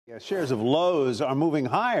Yeah, shares of Lowe's are moving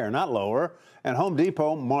higher, not lower, and Home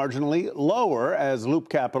Depot marginally lower as Loop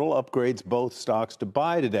Capital upgrades both stocks to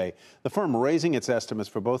buy today. The firm raising its estimates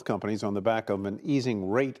for both companies on the back of an easing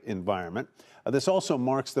rate environment. This also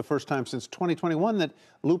marks the first time since 2021 that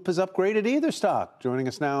Loop has upgraded either stock. Joining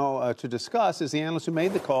us now to discuss is the analyst who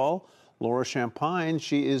made the call, Laura Champine.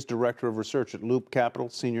 She is Director of Research at Loop Capital,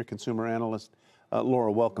 Senior Consumer Analyst.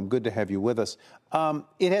 Laura, welcome. Good to have you with us.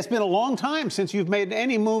 It has been a long time since you've made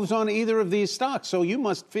any moves on either of these stocks, so you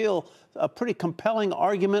must feel a pretty compelling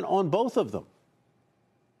argument on both of them.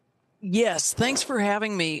 Yes, thanks for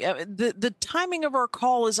having me. The timing of our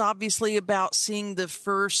call is obviously about seeing the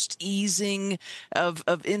first easing of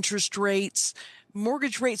interest rates.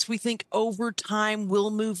 Mortgage rates, we think over time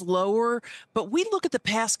will move lower, but we look at the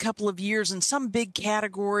past couple of years and some big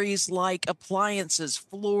categories like appliances,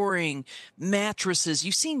 flooring, mattresses.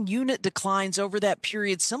 You've seen unit declines over that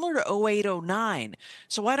period similar to 08, 09.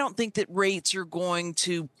 So I don't think that rates are going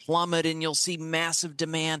to plummet and you'll see massive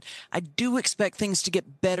demand. I do expect things to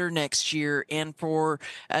get better next year and for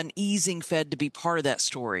an easing Fed to be part of that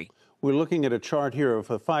story. We're looking at a chart here of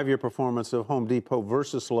a 5-year performance of Home Depot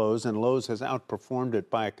versus Lowe's, and Lowe's has outperformed it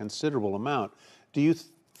by a considerable amount. Do you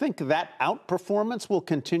think that outperformance will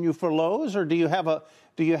continue for Lowe's, or do you have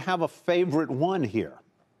a favorite one here?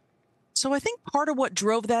 So I think part of what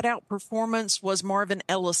drove that outperformance was Marvin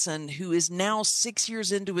Ellison, who is now 6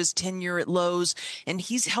 years into his tenure at Lowe's, and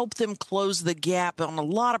he's helped them close the gap on a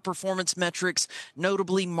lot of performance metrics,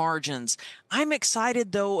 notably margins. I'm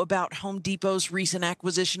excited, though, about Home Depot's recent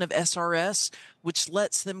acquisition of SRS, which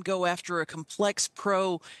lets them go after a complex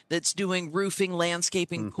pro that's doing roofing,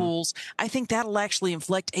 landscaping, pools. I think that'll actually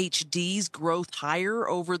inflect HD's growth higher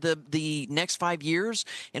over the next 5 years,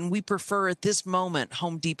 and we prefer at this moment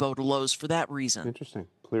Home Depot to Lowe's for that reason. Interesting.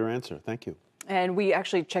 Clear answer. Thank you. And we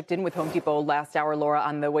actually checked in with Home Depot last hour, Laura,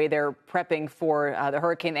 on the way they're prepping for the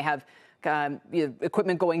hurricane. They have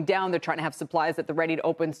equipment going down. They're trying to have supplies at the ready to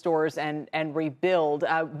open stores and rebuild.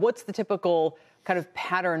 What's the typical kind of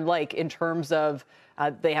pattern like in terms of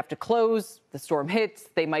they have to close, the storm hits,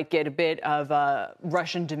 they might get a bit of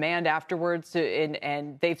Russian demand afterwards,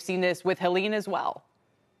 and they've seen this with Helene as well?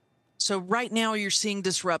 So right now you're seeing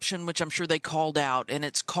disruption, which I'm sure they called out, and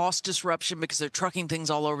it's cost disruption because they're trucking things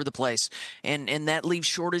all over the place, and that leaves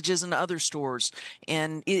shortages in other stores,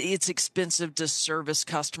 and it's expensive to service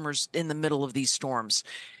customers in the middle of these storms.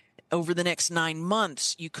 Over the next 9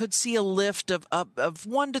 months, you could see a lift of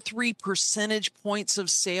 1 to 3 percentage points of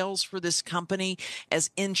sales for this company as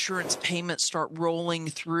insurance payments start rolling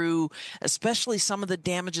through, especially some of the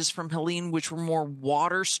damages from Helene, which were more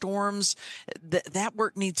water storms. That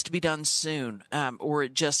work needs to be done soon, or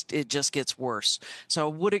it just gets worse. So I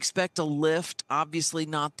would expect a lift, obviously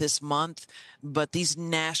not this month, but these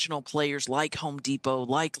national players like Home Depot,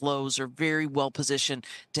 like Lowe's, are very well positioned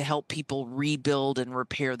to help people rebuild and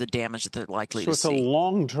repair the damage that they're likely to see. So it's a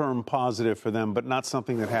long-term positive for them, but not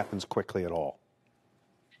something that happens quickly at all.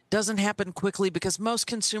 Doesn't happen quickly because most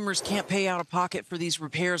consumers can't pay out of pocket for these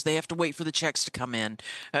repairs. They have to wait for the checks to come in.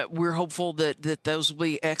 We're hopeful that those will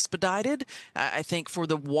be expedited. I think for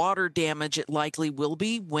the water damage, it likely will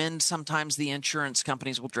be when sometimes the insurance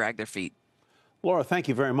companies will drag their feet. Laura, thank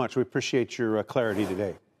you very much. We appreciate your clarity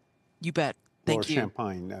today. You bet. Thank you. Laura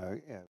Champine.